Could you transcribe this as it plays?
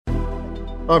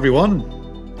Hi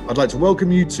everyone, I'd like to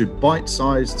welcome you to Bite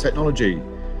Size Technology,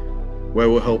 where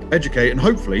we'll help educate and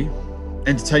hopefully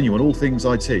entertain you on all things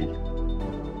IT.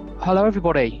 Hello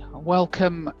everybody,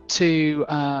 welcome to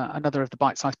another of the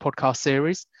Bite Size podcast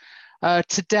series.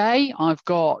 Today I've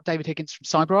got David Higgins from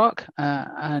CyberArk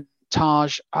and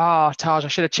Taj. Taj, I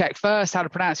should have checked first how to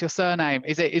pronounce your surname.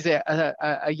 Is it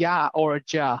a Ya or a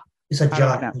Ja? It's a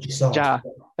Ja. Ja.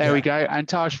 There we go. And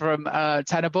Taj from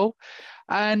Tenable.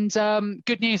 And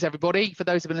good news, everybody. For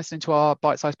those who've been listening to our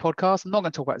bite-sized podcast, I'm not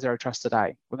going to talk about Zero Trust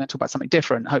today. We're going to talk about something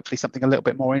different, hopefully something a little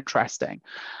bit more interesting.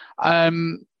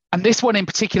 And this one in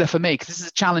particular for me, because this is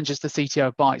a challenge as the CTO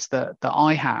of Bytes that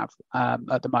I have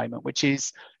at the moment, which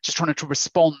is just trying to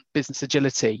respond business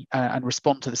agility and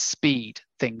respond to the speed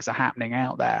things are happening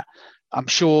out there. I'm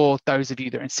sure those of you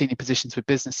that are in senior positions with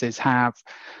businesses have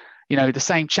the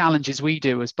same challenges we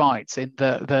do as Bytes in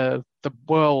the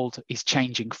world is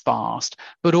changing fast,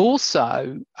 but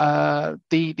also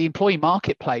the employee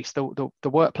marketplace, the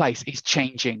workplace is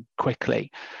changing quickly.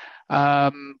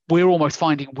 We're almost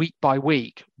finding week by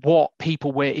week what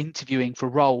people we're interviewing for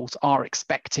roles are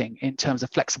expecting in terms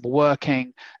of flexible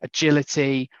working,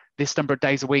 agility, this number of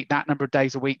days a week, that number of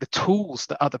days a week, the tools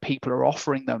that other people are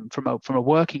offering them from a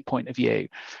working point of view.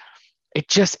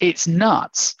 It's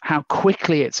nuts how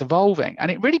quickly it's evolving.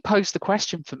 And it really posed the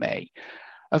question for me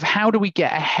of how do we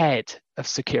get ahead of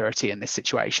security in this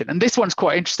situation? And this one's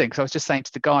quite interesting because I was just saying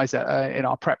to the guys in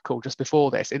our prep call just before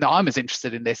this, and I'm as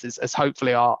interested in this as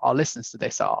hopefully our listeners to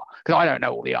this are, because I don't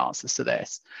know all the answers to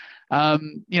this.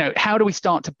 How do we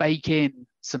start to bake in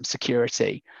some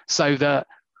security so that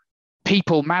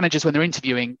managers, when they're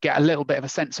interviewing, get a little bit of a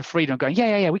sense of freedom going,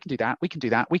 yeah, we can do that.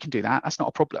 That's not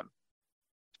a problem,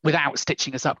 without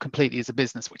stitching us up completely as a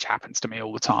business, which happens to me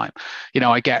all the time.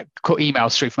 I get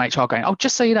emails through from HR going, oh,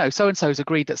 just so you know, so-and-so's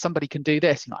agreed that somebody can do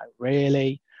this. Like,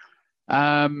 really?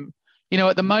 At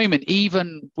the moment,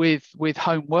 even with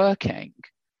home working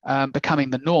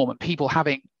becoming the norm and people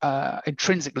having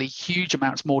intrinsically huge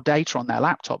amounts more data on their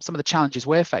laptops, some of the challenges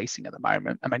we're facing at the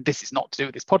moment, I mean, this is not to do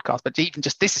with this podcast, but even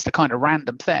just this is the kind of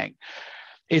random thing,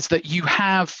 is that you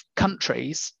have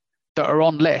countries that are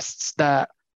on lists that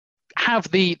have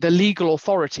the legal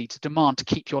authority to demand to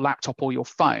keep your laptop or your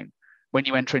phone when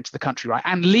you enter into the country, right?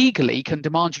 And legally can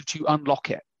demand you to unlock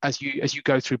it as you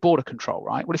go through border control,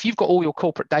 right? Well, if you've got all your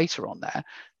corporate data on there,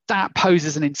 that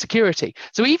poses an insecurity.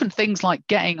 So even things like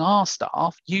getting our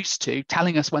staff used to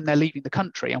telling us when they're leaving the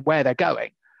country and where they're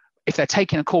going, if they're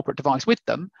taking a corporate device with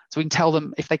them, so we can tell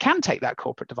them if they can take that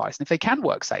corporate device and if they can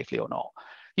work safely or not.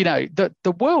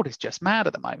 The world is just mad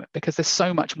at the moment because there's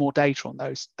so much more data on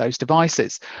those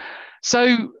devices.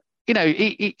 So,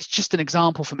 it's just an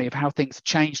example for me of how things have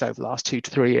changed over the last 2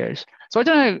 to 3 years. So I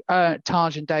don't know,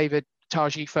 Taj and David,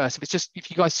 Taj, you first. If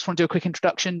you guys just want to do a quick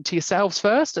introduction to yourselves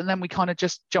first, and then we kind of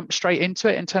just jump straight into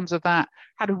it in terms of that.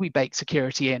 How do we bake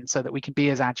security in so that we can be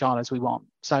as agile as we want?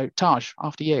 So Taj,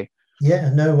 after you.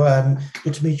 Yeah, no,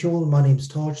 good to meet you all. My name's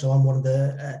Taj, so I'm one of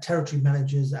the territory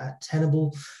managers at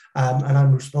Tenable, and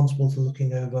I'm responsible for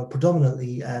looking over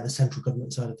predominantly the central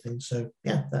government side of things. So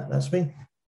yeah, that's me.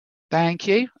 Thank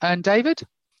you. And David?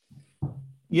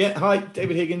 Yeah, hi,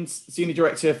 David Higgins, Senior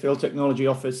Director, Field Technology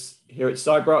Office here at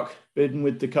CyberArk. Been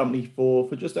with the company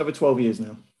for just over 12 years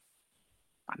now.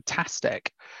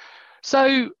 Fantastic.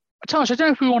 So, Taj, I don't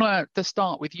know if we want to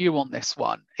start with you on this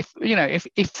one.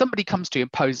 If somebody comes to you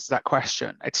and poses that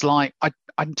question, it's like, I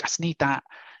just need that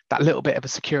little bit of a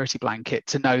security blanket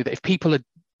to know that if people are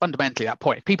fundamentally that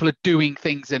point, if people are doing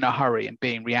things in a hurry and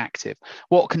being reactive,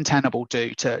 what can Tenable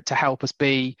do to help us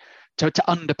to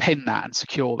underpin that and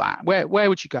secure that? Where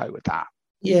would you go with that?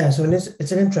 Yeah, so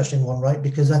it's an interesting one, right?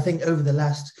 Because I think over the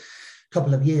last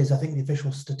couple of years, I think the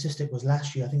official statistic was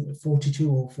last year, I think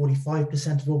 42 or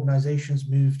 45% of organizations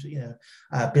moved,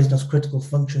 business critical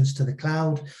functions to the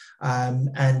cloud.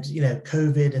 And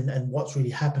COVID and what's really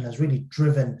happened has really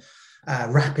driven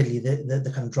rapidly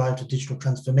the kind of drive to digital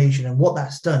transformation. And what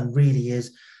that's done really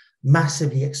is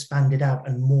massively expanded out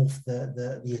and morphed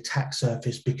the attack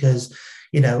surface, because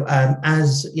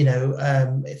as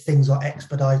things are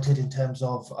expedited in terms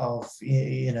of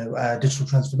digital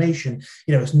transformation,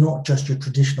 it's not just your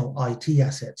traditional IT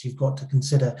assets. You've got to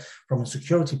consider from a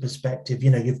security perspective,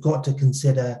 you've got to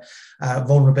consider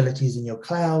vulnerabilities in your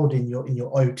cloud, in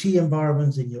your OT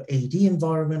environments, in your AD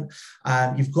environment.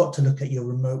 You've got to look at your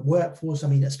remote workforce. I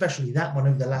mean, especially that one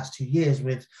over the last 2 years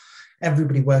with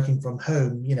everybody working from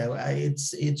home,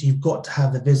 it's you've got to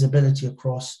have the visibility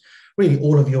across really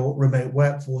all of your remote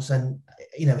workforce. And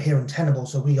here in Tenable,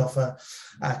 so we offer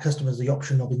customers the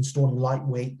option of installing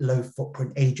lightweight, low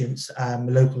footprint agents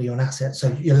locally on assets. So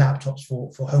your laptops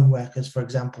for home workers, for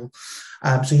example.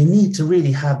 So you need to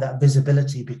really have that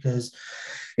visibility because,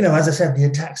 as I said, the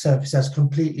attack surface has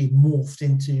completely morphed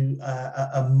into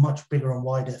a much bigger and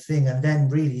wider thing. And then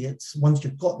really it's once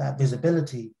you've got that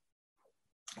visibility,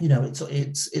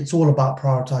 it's all about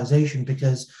prioritization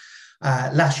because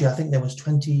last year, I think there was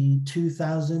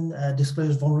 22,000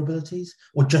 disclosed vulnerabilities,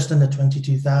 or just under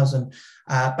 22,000.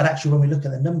 But actually, when we look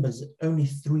at the numbers, only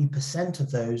 3% of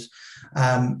those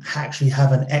actually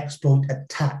have an exploit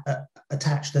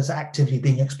attached that's actively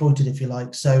being exploited, if you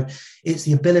like. So it's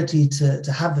the ability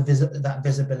to have that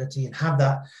visibility and have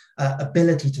that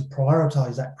ability to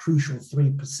prioritize that crucial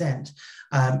 3%.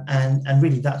 And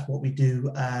really, that's what we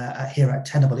do here at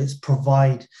Tenable. It's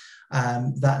provide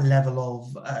that level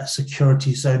of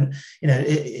security. So,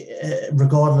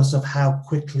 regardless of how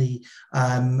quickly,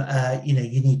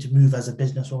 you need to move as a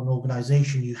business or an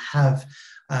organization, you have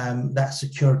that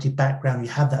security background,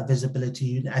 you have that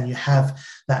visibility, and you have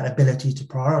that ability to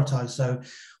prioritize. So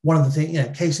one of the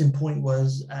things, case in point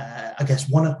was, I guess,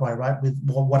 WannaCry, right? With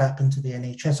what happened to the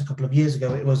NHS a couple of years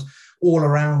ago, it was all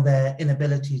around their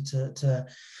inability to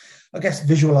I guess,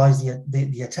 visualize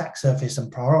the attack surface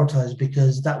and prioritize,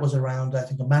 because that was around, I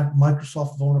think, a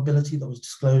Microsoft vulnerability that was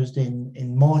disclosed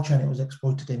in March and it was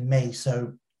exploited in May.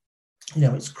 So,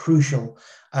 it's crucial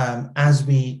as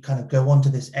we kind of go onto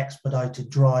this expedited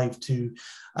drive to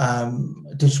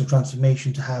digital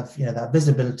transformation to have, that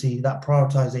visibility, that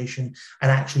prioritization,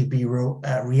 and actually be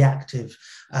reactive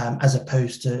as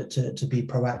opposed to be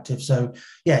proactive. So,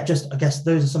 I guess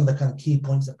those are some of the kind of key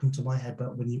points that come to my head.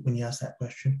 But when you ask that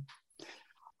question.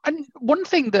 And one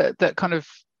thing that kind of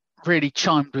really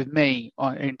chimed with me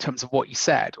in terms of what you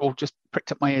said, or just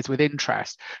pricked up my ears with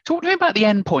interest. Talk to me about the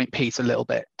endpoint piece a little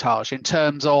bit, Taj, in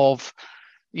terms of,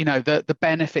 the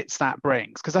benefits that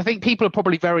brings. Because I think people are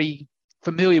probably very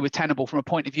familiar with Tenable from a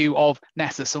point of view of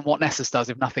Nessus and what Nessus does,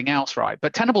 if nothing else, right?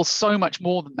 But Tenable's so much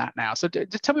more than that now. So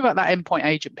just tell me about that endpoint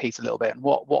agent piece a little bit and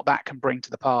what that can bring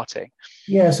to the party.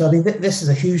 Yeah, so I mean, this is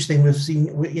a huge thing we've seen.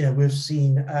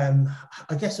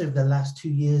 I guess over the last 2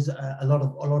 years, a lot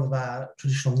of our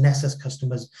traditional Nessus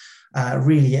customers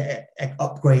really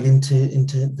upgrade into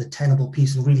the Tenable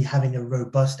piece and really having a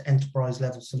robust enterprise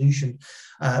level solution,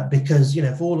 because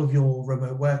for all of your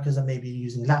remote workers that may be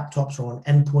using laptops or on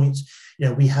endpoints,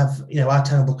 we have our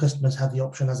Tenable customers have the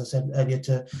option, as I said earlier,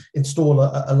 to install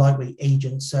a lightweight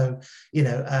agent. So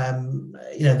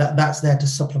that's there to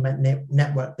supplement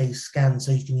network-based scans,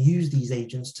 so you can use these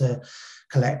agents to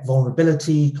collect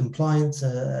vulnerability, compliance,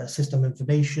 system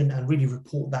information, and really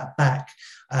report that back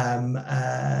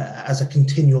as a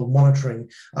continual monitoring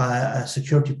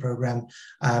security program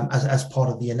as part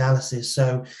of the analysis.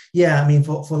 So, I mean,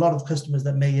 for a lot of customers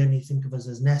that may only think of us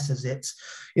as Nessus, it's,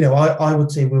 I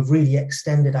would say we've really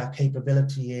extended our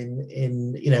capability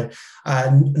in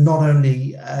not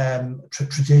only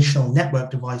traditional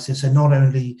network devices, so not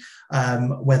only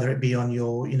whether it be on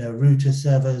your, routers,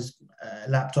 servers,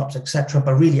 laptops, etc.,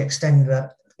 but really extending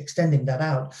that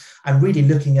out and really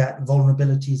looking at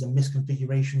vulnerabilities and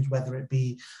misconfigurations, whether it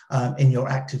be in your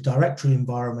Active Directory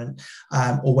environment,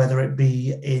 or whether it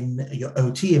be in your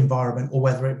OT environment, or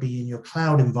whether it be in your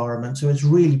cloud environment. So it's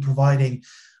really providing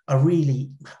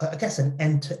an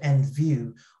end-to-end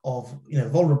view of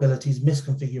vulnerabilities,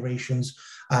 misconfigurations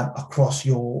across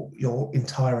your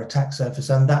entire attack surface,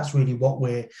 and that's really what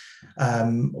we've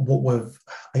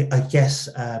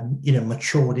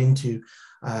matured into.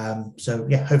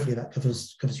 Hopefully that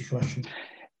covers your question.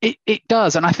 It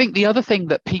does, and I think the other thing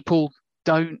that people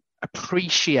don't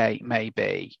appreciate,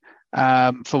 maybe,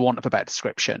 for want of a better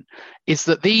description, is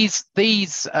that these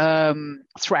threats,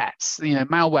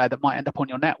 malware that might end up on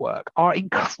your network, are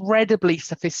incredibly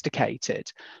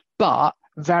sophisticated, but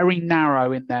very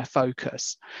narrow in their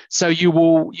focus. So you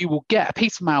will get a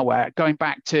piece of malware, going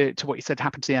back to what you said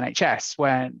happened to the NHS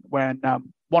when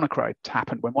WannaCry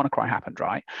happened,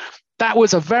 right? That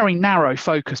was a very narrow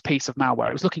focus piece of malware.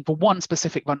 It was looking for one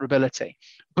specific vulnerability,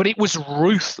 but it was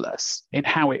ruthless in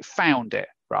how it found it,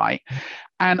 right?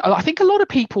 And I think a lot of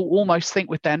people almost think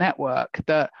with their network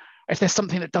that if there's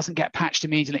something that doesn't get patched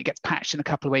immediately, it gets patched in a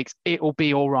couple of weeks, it will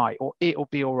be all right, or it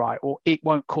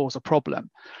won't cause a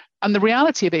problem. And the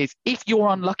reality of it is, if you're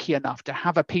unlucky enough to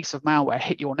have a piece of malware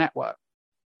hit your network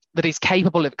that is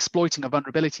capable of exploiting a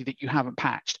vulnerability that you haven't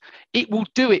patched, it will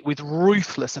do it with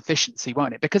ruthless efficiency,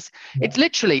 won't it? Because it's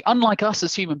literally, unlike us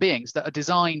as human beings that are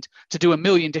designed to do a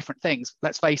million different things,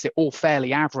 let's face it, all fairly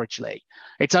averagely.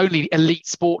 It's only elite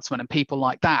sportsmen and people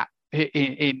like that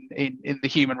in the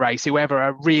human race, whoever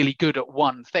are really good at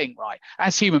one thing, right?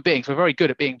 As human beings, we're very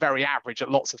good at being very average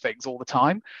at lots of things all the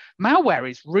time. Malware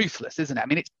is ruthless, isn't it? I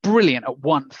mean, it's brilliant at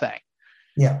one thing.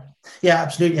 Yeah,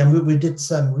 absolutely. And we did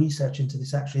some research into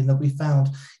this actually, and that we found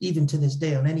even to this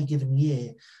day on any given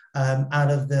year,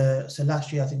 so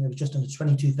last year, I think there was just under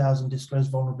 22,000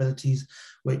 disclosed vulnerabilities,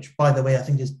 which, by the way, I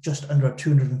think is just under a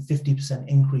 250%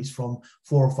 increase from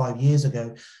 4 or 5 years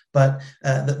ago. But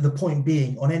the point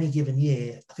being, on any given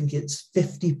year, I think it's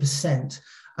 50%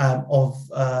 of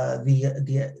the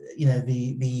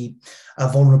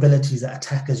vulnerabilities that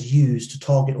attackers use to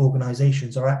target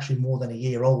organizations are actually more than a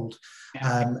year old.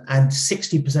 And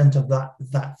 60% of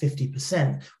that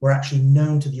 50% were actually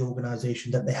known to the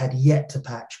organization that they had yet to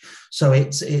patch. So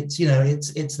it's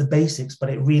the basics, but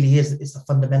it really is, it's the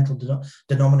fundamental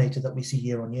denominator that we see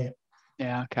year on year.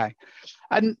 Yeah, okay.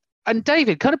 And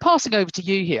David, kind of passing over to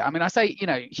you here. I mean, I say,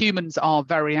 humans are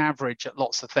very average at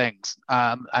lots of things,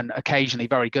 and occasionally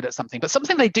very good at something. But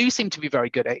something they do seem to be very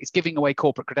good at is giving away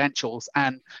corporate credentials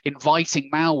and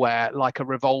inviting malware like a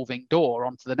revolving door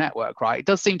onto the network, right? It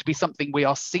does seem to be something we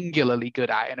are singularly good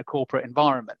at in a corporate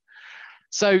environment.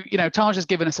 So, Taj has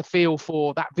given us a feel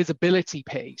for that visibility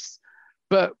piece.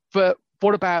 But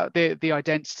what about the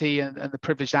identity and the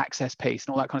privileged access piece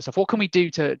and all that kind of stuff? What can we do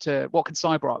what can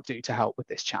CyberArk do to help with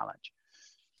this challenge?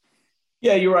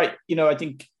 Yeah, you're right. I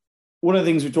think one of the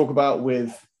things we talk about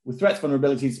with threats,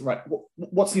 vulnerabilities, right?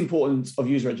 What's the importance of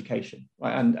user education,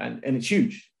 right? And it's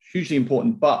hugely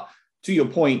important. But to your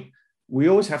point, we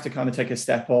always have to kind of take a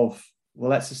step of,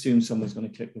 well, let's assume someone's going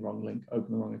to click the wrong link,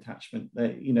 open the wrong attachment.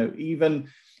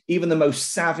 Even the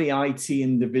most savvy IT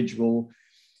individual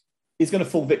is going to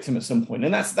fall victim at some point.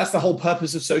 And that's the whole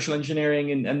purpose of social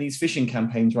engineering and these phishing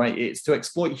campaigns, right? It's to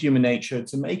exploit human nature,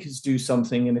 to make us do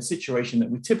something in a situation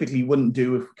that we typically wouldn't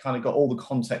do if we kind of got all the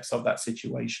context of that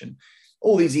situation.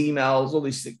 All these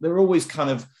emails, they're always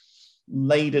kind of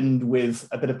laden with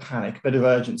a bit of panic, a bit of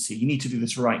urgency. You need to do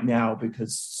this right now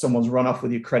because someone's run off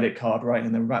with your credit card, right?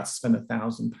 And they're about to spend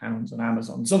 £1,000 on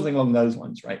Amazon, something along those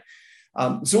lines, right?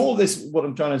 So all this, what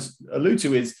I'm trying to allude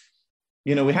to is,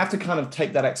 we have to kind of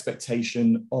take that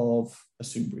expectation of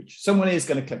assume breach. Someone is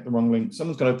going to click the wrong link.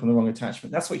 Someone's going to open the wrong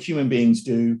attachment. That's what human beings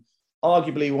do.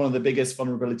 Arguably, one of the biggest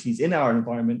vulnerabilities in our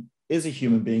environment is a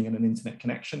human being and an internet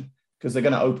connection, because they're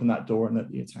going to open that door and let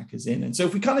the attackers in. And so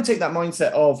if we kind of take that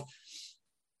mindset of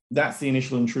that's the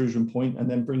initial intrusion point and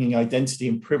then bringing identity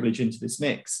and privilege into this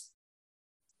mix,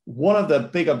 one of the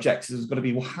big objectives is going to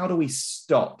be, well, how do we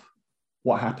stop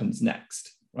what happens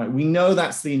next? Right, we know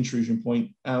that's the intrusion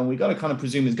point, and we got to kind of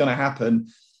presume it's going to happen.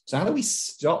 So how do we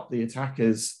stop the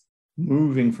attackers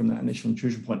moving from that initial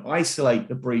intrusion point, isolate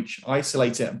the breach,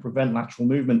 isolate it, and prevent lateral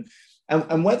movement?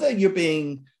 And whether you're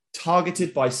being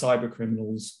targeted by cyber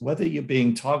criminals, whether you're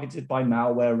being targeted by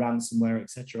malware, ransomware,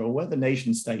 etc., or whether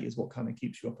nation state is what kind of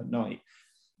keeps you up at night,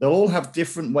 they'll all have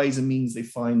different ways and means they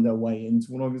find their way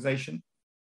into an organization,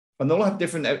 and they'll have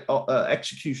different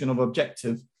execution of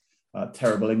objective.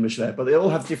 Terrible English there, but they all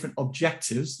have different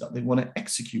objectives that they want to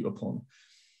execute upon.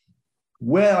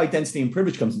 Where identity and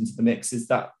privilege comes into the mix is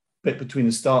that bit between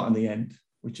the start and the end,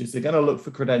 which is they're going to look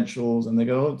for credentials and they're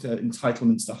going to look at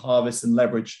entitlements to harvest and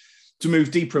leverage to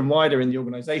move deeper and wider in the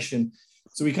organization.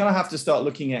 So we kind of have to start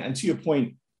looking at, and to your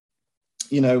point,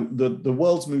 the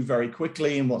world's moved very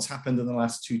quickly in what's happened in the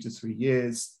last 2 to 3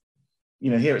 years.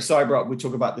 Here at CyberArk, we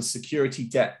talk about the security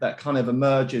debt that kind of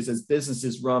emerges as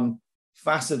businesses run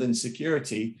faster than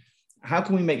security. How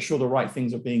can we make sure the right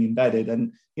things are being embedded?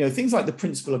 And things like the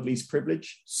principle of least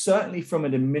privilege, certainly from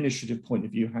an administrative point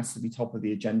of view, has to be top of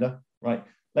the agenda, right?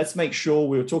 Let's make sure,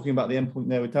 we were talking about the endpoint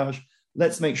there with Taj,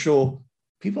 let's make sure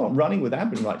people aren't running with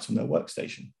admin rights on their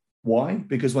workstation. Why?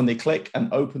 Because when they click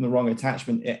and open the wrong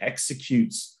attachment, it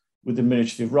executes with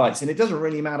administrative rights. And it doesn't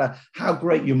really matter how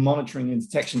great your monitoring and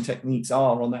detection techniques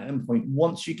are on that endpoint.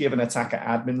 Once you give an attacker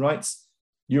admin rights,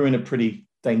 you're in a pretty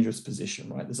dangerous position,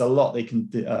 right? There's a lot they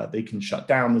can shut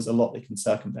down. There's a lot they can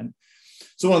circumvent.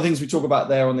 So one of the things we talk about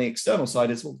there on the external side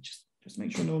is, well, just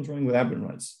make sure no one's running with admin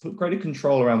rights. Put greater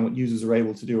control around what users are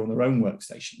able to do on their own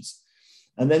workstations.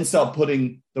 And then start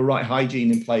putting the right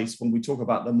hygiene in place when we talk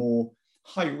about the more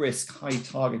high-risk,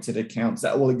 high-targeted accounts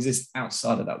that will exist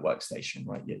outside of that workstation,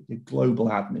 right? Your global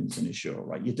admins in Azure,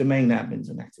 right? Your domain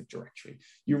admins in Active Directory,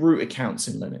 your root accounts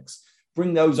in Linux.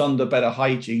 Bring those under better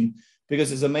hygiene,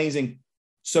 because it's amazing.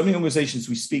 So many organizations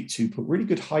we speak to put really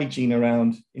good hygiene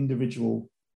around individual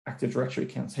Active Directory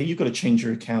accounts. Hey, you've got to change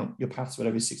your account, your password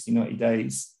every 60, 90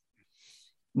 days.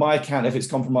 My account, if it's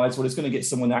compromised, well, it's going to get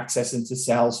someone access into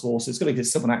Salesforce. It's going to get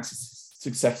someone access to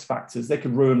SuccessFactors. They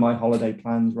could ruin my holiday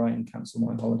plans, right, and cancel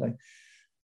my holiday.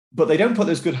 but they don't put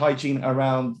those good hygiene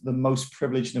around the most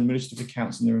privileged and administrative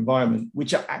accounts in their environment,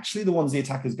 which are actually the ones the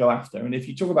attackers go after. And if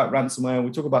you talk about ransomware,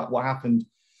 we talk about what happened,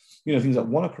 things like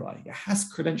WannaCry, it has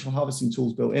credential harvesting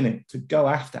tools built in it to go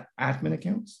after admin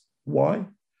accounts. Why?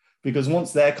 Because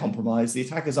once they're compromised, the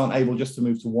attackers aren't able just to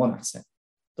move to one asset.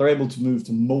 They're able to move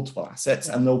to multiple assets,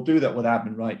 and they'll do that with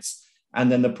admin rights. And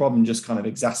then the problem just kind of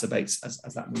exacerbates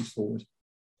as that moves forward.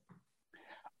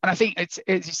 And I think it's,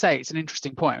 as you say, it's an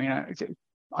interesting point.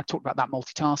 I talked about that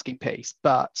multitasking piece,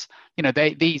 but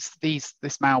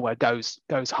this malware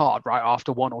goes hard right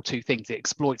after one or two things. It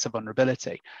exploits a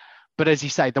vulnerability, but as you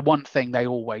say, the one thing they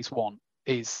always want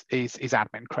is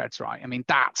admin creds, right?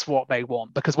 That's what they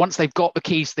want, because once they've got the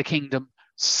keys to the kingdom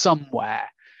somewhere,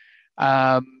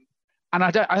 and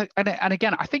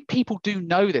again, I think people do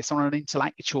know this on an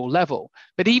intellectual level,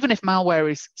 but even if malware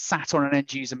is sat on an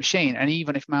end user machine, and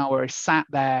even if malware is sat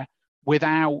there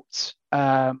without,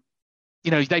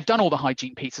 they've done all the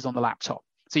hygiene pieces on the laptop.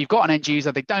 So you've got an end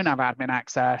user, they don't have admin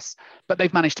access, but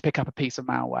they've managed to pick up a piece of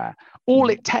malware. All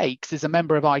it takes is a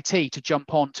member of IT to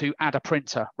jump on to add a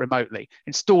printer remotely,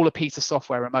 install a piece of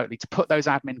software remotely to put those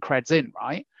admin creds in,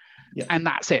 right? Yeah. And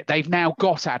that's it. They've now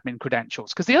got admin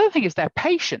credentials. Because the other thing is they're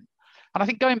patient. And I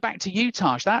think going back to you,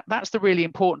 Taj, that's the really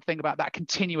important thing about that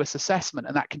continuous assessment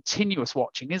and that continuous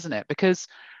watching, isn't it? Because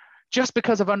just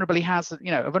because a vulnerability has, a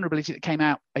vulnerability that came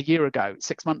out a year ago,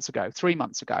 6 months ago, 3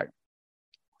 months ago,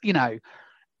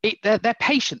 they're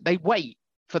patient. They wait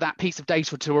for that piece of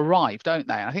data to arrive, don't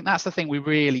they? And I think that's the thing we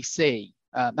really see,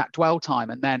 that dwell time,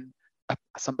 and then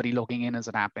somebody logging in as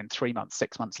an admin 3 months,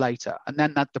 6 months later, and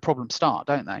then the problems start,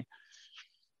 don't they?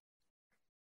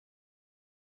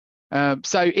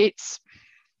 So it's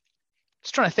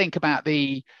just trying to think about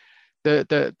the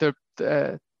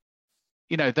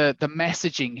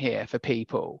messaging here for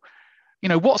people.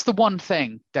 What's the one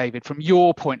thing, David, from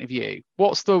your point of view?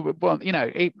 What's the one?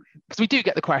 Because we do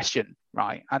get the question,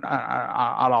 right? And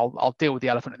I'll deal with the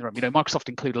elephant in the room. Microsoft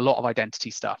include a lot of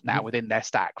identity stuff now within their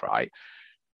stack, right?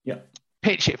 Yeah.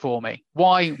 Pitch it for me.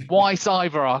 Why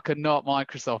CyberArk and not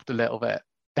Microsoft a little bit?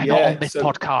 They're not on this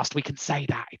podcast. We can say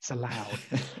that. It's allowed.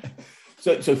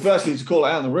 So firstly, to call it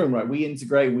out in the room, right? We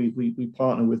integrate, we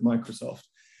partner with Microsoft.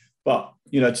 But,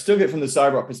 to still get from the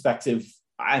CyberArk perspective,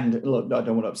 and look, I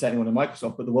don't want to upset anyone in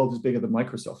Microsoft, but the world is bigger than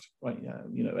Microsoft, right?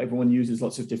 Everyone uses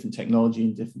lots of different technology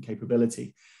and different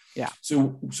capability. Yeah.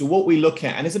 So what we look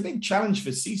at, and it's a big challenge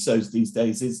for CISOs these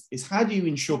days, is how do you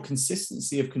ensure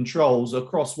consistency of controls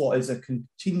across what is a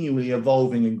continually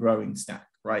evolving and growing stack,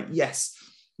 right? Yes,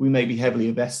 we may be heavily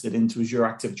invested into Azure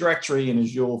Active Directory and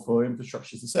Azure for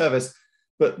infrastructure as a service,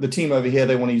 but the team over here,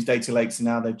 they want to use data lakes, and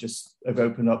now they've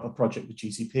opened up a project with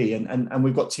GCP, and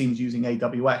we've got teams using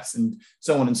AWS and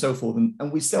so on and so forth,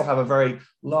 and we still have a very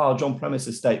large on-premise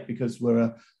estate because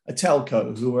we're a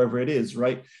telco, whoever it is,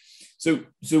 right? So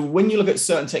when you look at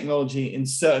certain technology in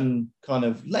certain kind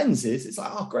of lenses, it's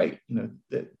like, oh, great,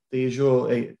 the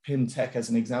Azure PIM tech as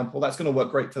an example, that's going to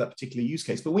work great for that particular use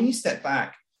case. But when you step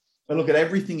back and look at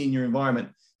everything in your environment,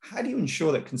 how do you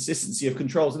ensure that consistency of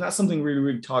controls? And that's something really,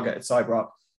 really target at CyberArk,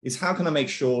 is how can I make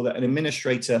sure that an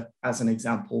administrator, as an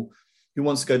example, who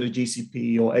wants to go to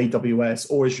GCP or AWS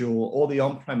or Azure or the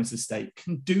on-premise estate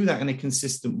can do that in a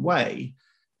consistent way.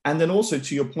 And then also,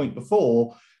 to your point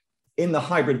before, in the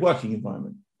hybrid working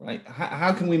environment, right?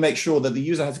 How can we make sure that the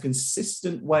user has a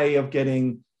consistent way of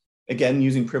getting, again,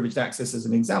 using privileged access as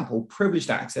an example,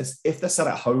 privileged access if they're sat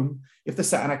at home, if they're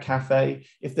sat in a cafe,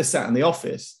 if they're sat in the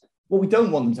office. What we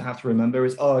don't want them to have to remember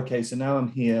is, oh, okay, so now I'm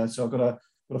here, so I've got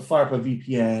to fire up a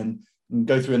VPN and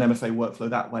go through an MFA workflow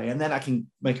that way, and then I can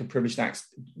make a privileged access.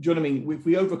 Do you know what I mean? If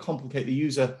we overcomplicate the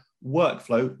user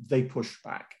workflow, they push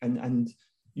back. And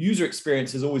user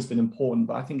experience has always been important,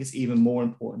 but I think it's even more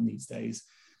important these days.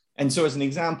 And so as an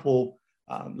example,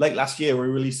 late last year, we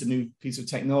released a new piece of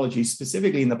technology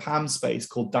specifically in the PAM space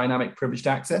called Dynamic Privileged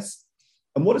Access.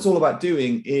 And what it's all about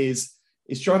doing is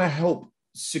trying to help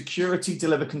security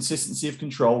deliver consistency of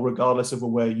control regardless of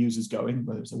where users going,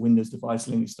 whether it's a Windows device,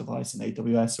 Linux device, an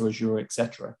AWS or Azure,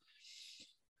 etc.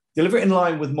 Deliver it in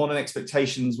line with modern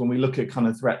expectations when we look at kind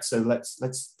of threats. So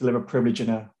let's deliver privilege in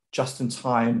a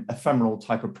just-in-time ephemeral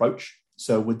type approach.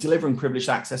 So we're delivering privileged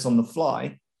access on the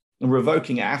fly and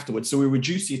revoking it afterwards. So we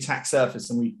reduce the attack surface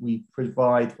and we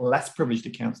provide less privileged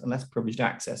accounts and less privileged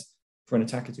access for an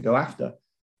attacker to go after.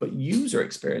 But user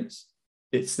experience,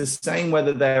 it's the same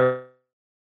whether they're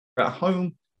at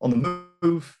home, on the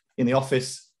move, in the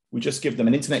office. We just give them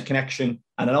an internet connection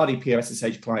and an RDP or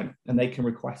SSH client, and they can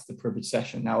request a privileged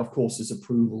session. Now, of course, there's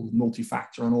approval,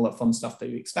 multi-factor, and all that fun stuff that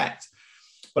you expect.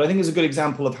 But I think it's a good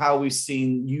example of how we've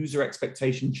seen user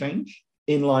expectation change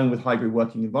in line with hybrid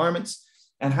working environments.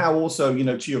 and how also,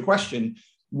 to your question,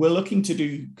 we're looking to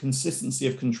do consistency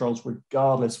of controls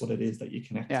regardless what it is that you're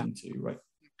connecting to, right?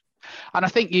 And I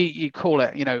think you call it,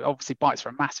 obviously Bytes are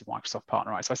a massive Microsoft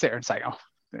partner, right? So I sit here and say, oh,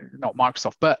 not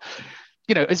Microsoft, but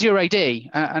Azure AD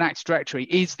and Active Directory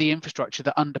is the infrastructure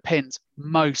that underpins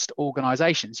most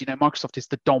organizations. Microsoft is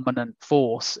the dominant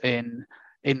force in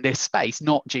this space,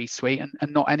 not G Suite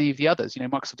and not any of the others.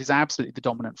 Microsoft is absolutely the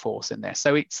dominant force in this.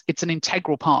 So it's an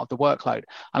integral part of the workload.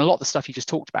 And a lot of the stuff you just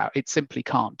talked about, it simply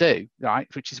can't do, right?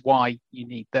 Which is why you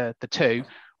need the two,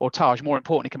 or Taj, more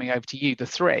importantly, coming over to you, the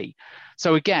three.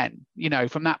 So again,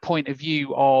 from that point of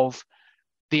view of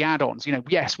the add-ons,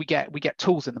 yes, we get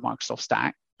tools in the Microsoft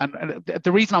stack. And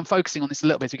the reason I'm focusing on this a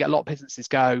little bit is we get a lot of businesses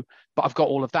go, but I've got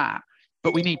all of that.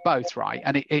 But we need both, right?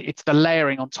 And it's the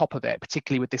layering on top of it,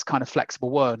 particularly with this kind of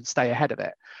flexible world, and stay ahead of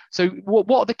it. So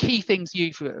what are the key things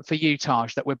for you,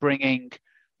 Taj, that we're bringing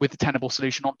with the Tenable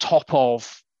solution on top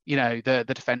of, the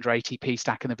Defender ATP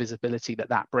stack and the visibility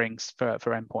that brings for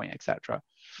endpoint, et cetera?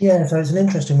 Yeah, so it's an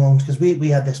interesting one because we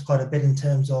had this quite a bit in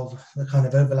terms of the kind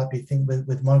of overlap you think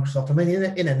with Microsoft. I mean,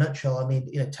 in a nutshell,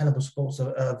 Tenable supports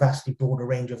a vastly broader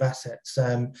range of assets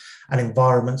and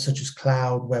environments such as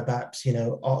cloud, web apps,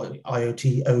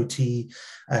 IoT, OT,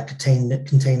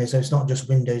 containers. So it's not just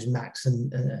Windows, Macs,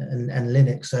 and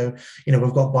Linux. So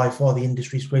we've got by far the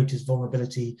industry's greatest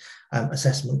vulnerability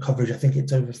assessment coverage. I think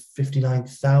it's over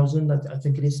 59,000. I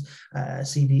think it is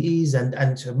CVEs,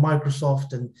 and to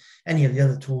Microsoft and any of the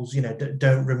other tools,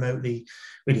 don't remotely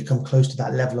really come close to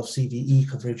that level of CVE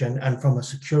coverage. And from a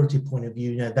security point of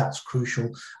view, that's crucial.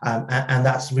 And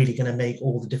that's really going to make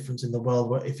all the difference in the world.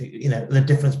 Where the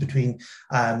difference between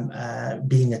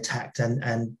being attacked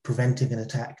and preventing an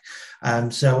attack.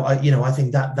 So I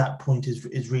think that point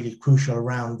is really crucial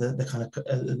around the kind of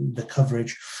the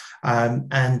coverage.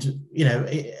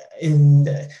 In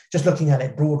just looking at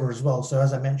it broader as well. So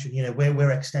as I mentioned,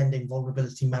 we're extending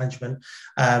vulnerability management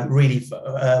really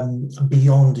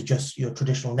beyond just your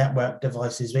traditional network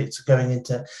devices. It's going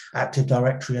into Active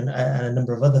Directory and a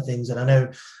number of other things. And I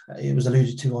know it was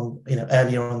alluded to on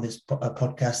earlier on this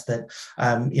podcast that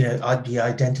the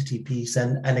identity piece.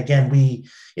 And again, we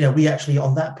actually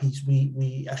on that piece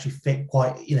we actually fit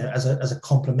quite as a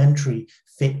complementary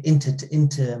fit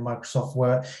into Microsoft,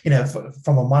 where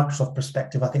from a Microsoft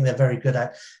perspective, I think they're very good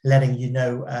at letting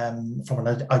from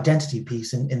an identity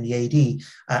piece in the AD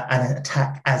and an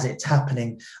attack as it's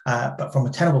happening. But from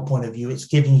a Tenable point of view, it's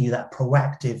giving you that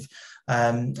proactive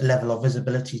level of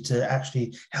visibility to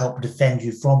actually help defend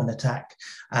you from an attack.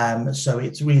 So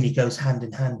it really goes hand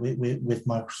in hand with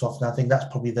Microsoft. And I think that's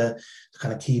probably the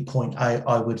kind of key point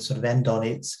I would sort of end on.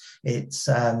 It's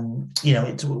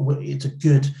a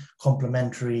good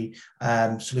complementary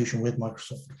solution with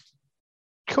Microsoft.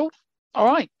 Cool. All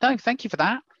right. No, thank you for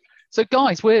that. So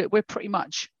guys, we're pretty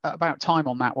much about time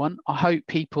on that one. I hope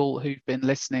people who've been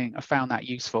listening have found that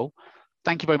useful.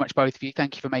 Thank you very much, both of you.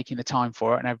 Thank you for making the time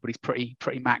for it. And everybody's pretty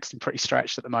maxed and pretty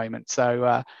stretched at the moment.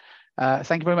 So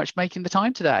thank you very much for making the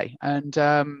time today. And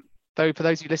for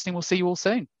those of you listening, we'll see you all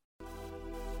soon.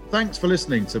 Thanks for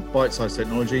listening to Bite Size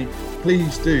Technology.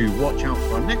 Please do watch out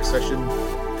for our next session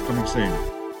coming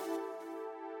soon.